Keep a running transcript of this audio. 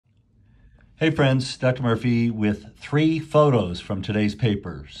Hey friends, Dr. Murphy with 3 photos from today's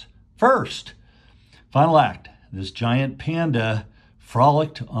papers. First, final act. This giant panda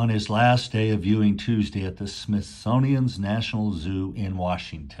frolicked on his last day of viewing Tuesday at the Smithsonian's National Zoo in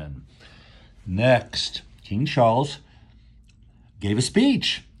Washington. Next, King Charles gave a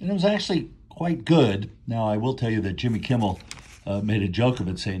speech, and it was actually quite good. Now, I will tell you that Jimmy Kimmel made a joke of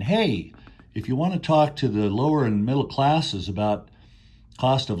it, saying, hey, if you want to talk to the lower and middle classes about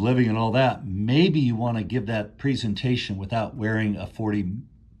cost of living and all that, maybe you want to give that presentation without wearing a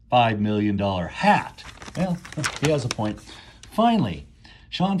 $45 million hat. Well, he has a point. Finally,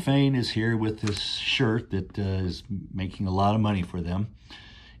 Shawn Fain is here with this shirt that is making a lot of money for them.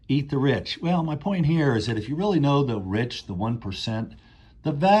 Eat the rich. Well, my point here is that if you really know the rich, the 1%,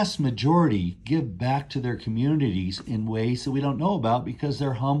 the vast majority give back to their communities in ways that we don't know about because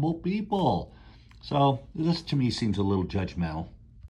they're humble people. So this to me seems a little judgmental.